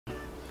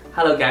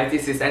Hello guys,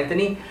 this is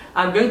Anthony.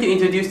 I'm going to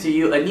introduce to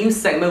you a new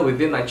segment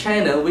within my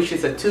channel, which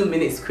is a 2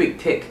 minutes quick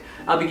take.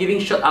 I'll be giving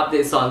short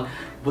updates on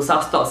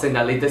Bursa stocks and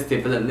their latest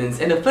developments.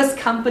 And the first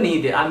company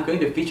that I'm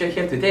going to feature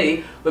here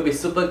today will be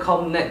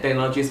Supercomnet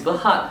Technologies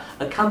Berhad,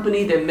 a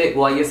company that makes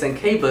wires and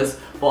cables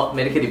for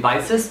medical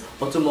devices,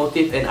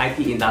 automotive and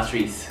IT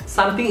industries.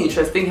 Something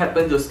interesting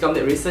happened to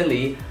Scomnet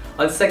recently.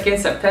 On 2nd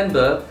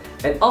September,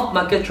 an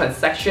off-market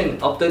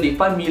transaction of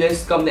 35 million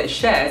Scomnet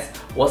shares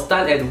was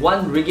done at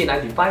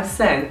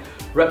RM1.95,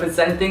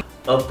 representing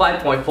a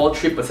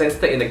 5.43%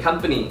 stake in the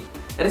company.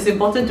 And it's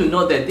important to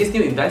note that this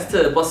new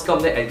investor bought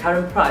Scomnet at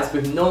current price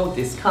with no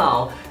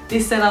discount.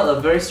 This sent out a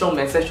very strong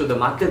message to the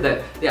market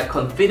that they are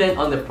confident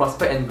on the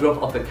prospect and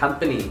growth of the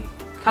company.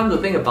 Come to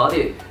think about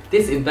it,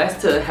 this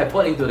investor had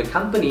bought into the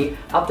company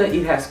after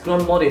it has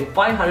grown more than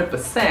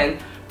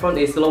 500% from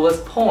its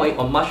lowest point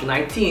on March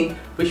 19,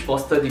 which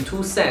was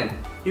 32 cents.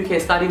 You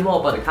can study more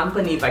about the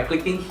company by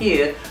clicking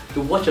here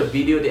to watch a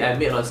video that I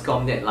made on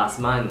Scomnet last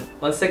month.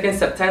 On 2nd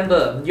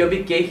September,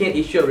 UOB KayHian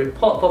issued a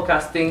report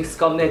forecasting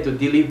Scomnet to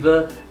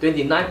deliver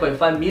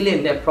 29.5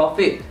 million net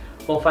profit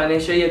for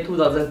financial year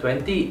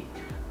 2020,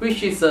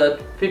 which is a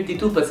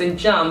 52%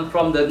 jump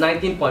from the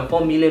 19.4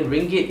 million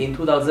ringgit in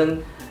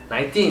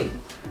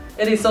 2019.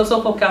 It is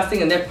also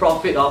forecasting a net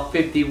profit of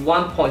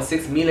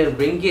 51.6 million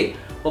ringgit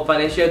for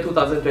financial year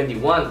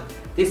 2021.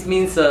 This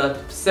means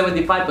a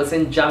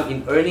 75% jump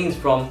in earnings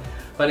from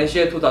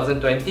financial year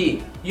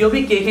 2020.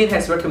 UOB KayHian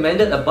has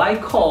recommended a buy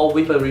call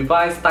with a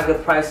revised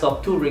target price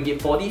of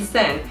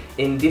RM2.40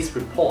 in this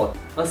report.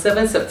 On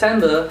 7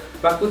 September,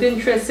 Rakuten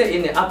Trade said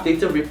in an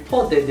updated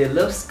report that they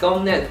love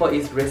Scomnet for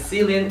its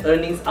resilient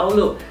earnings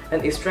outlook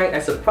and its strength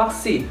as a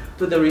proxy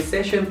to the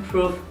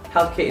recession-proof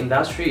healthcare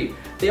industry.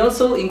 They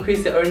also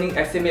increased the earning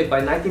estimate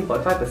by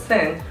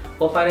 19.5%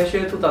 for financial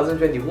year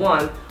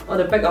 2021 on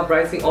the back of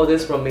rising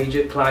orders from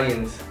major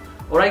clients.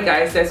 Alright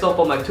guys, that's all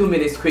for my 2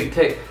 minutes quick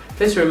take.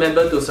 Please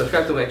remember to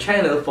subscribe to my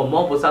channel for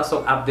more Bursa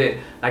stock update.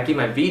 Liking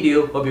my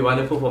video will be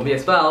wonderful for me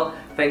as well.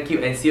 Thank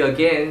you and see you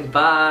again.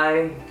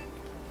 Bye!